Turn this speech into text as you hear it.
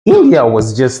India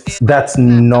was just that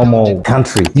normal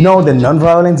country. You know, the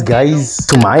non-violent guys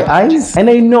to my eyes, and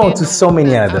I know to so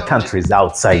many other countries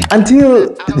outside.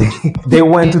 Until they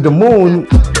went to the moon.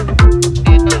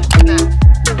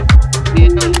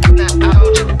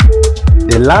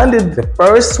 They landed the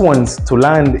first ones to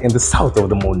land in the south of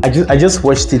the moon. I just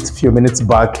watched it a few minutes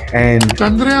back, and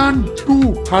Chandrayaan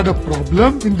 2 had a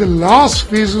problem in the last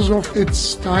phases of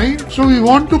its time. So we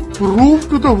want to prove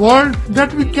to the world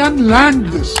that we can land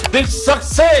this. This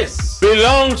success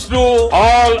belongs to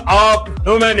all of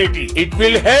humanity. It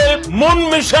will help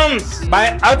moon missions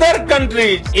by other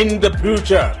countries in the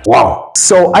future. Wow.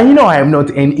 So I know I am not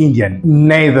an Indian,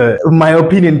 neither my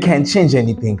opinion can't change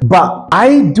anything, but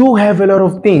I do have a lot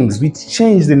of things which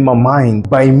changed in my mind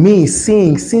by me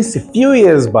seeing since a few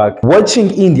years back,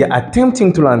 watching India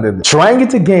attempting to land it, trying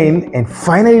it again, and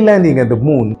finally landing at the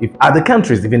moon. If other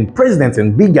countries, even presidents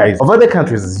and big guys of other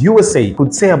countries, USA,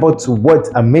 could say about what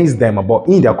amazed them about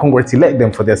India, congratulate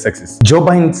them for their success. Joe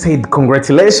Biden said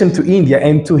congratulations to India,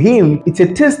 and to him, it's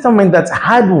a testament that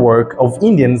hard work of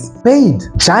Indians paid.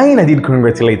 China did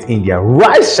congratulate India.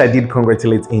 Russia did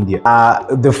congratulate India.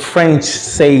 The French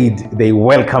said they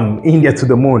welcome India to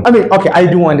the moon. I mean, okay, I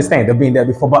do understand they've been there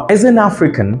before, but as an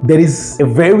African, there is a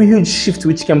very huge shift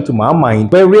which came to my mind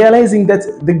by realizing that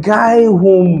the guy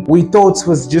whom we thought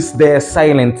was just there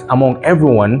silent among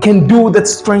everyone can do that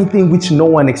strange thing which no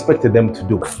one expected them to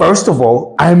do. First of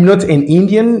all, I'm not an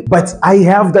Indian, but I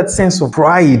have that sense of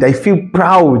pride. I feel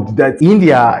proud that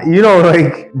India, you know,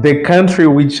 like the country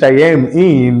which I am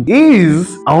in,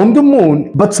 is on the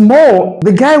moon, but more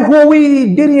the guy who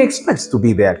we didn't expect to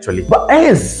be there actually. But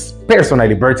as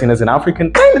personally, Bertin as an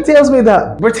African kind of tells me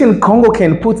that Bertin Congo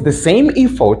can put the same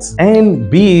efforts and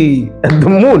be at the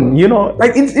moon, you know?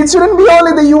 Like it shouldn't be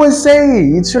only the USA,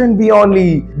 it shouldn't be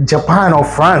only Japan or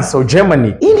France or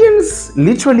Germany. Indians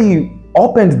literally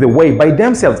opened the way by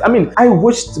themselves. I mean, I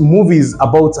watched movies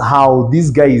about how these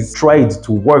guys tried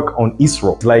to work on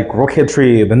ISRO, like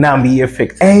rocketry, the Nambi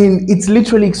effect, and it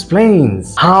literally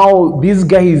explains how these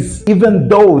guys, even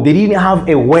though they didn't have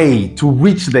a way to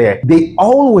reach there, they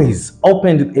always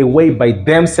opened a way by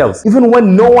themselves. Even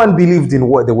when no one believed in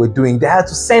what they were doing, they had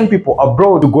to send people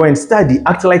abroad to go and study,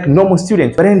 act like normal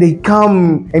students, but then they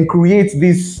come and create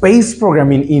this space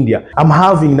program in India. I'm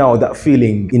having now that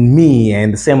feeling in me,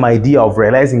 and the same idea of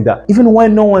realizing that even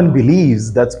when no one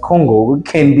believes that Congo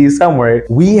can be somewhere,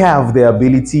 we have the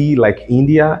ability like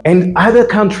India, and other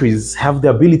countries have the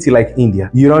ability like India.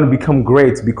 You don't become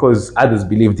great because others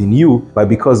believed in you, but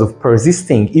because of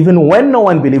persisting even when no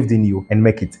one believed in you, and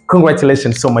make it.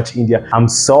 Congratulations so much, India. I'm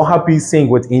so happy seeing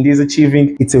what India is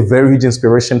achieving. It's a very huge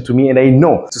inspiration to me, and I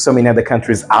know to so many other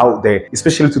countries out there,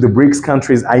 especially to the BRICS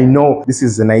countries. I know this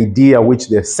is an idea which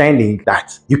they're sending,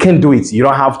 that you can do it. You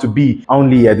don't have to be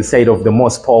only at the side of the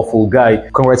most powerful guy.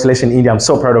 Congratulations, India. I'm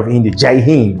so proud of India. Jai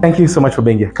Hind. Thank you so much for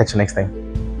being here. Catch you next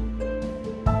time.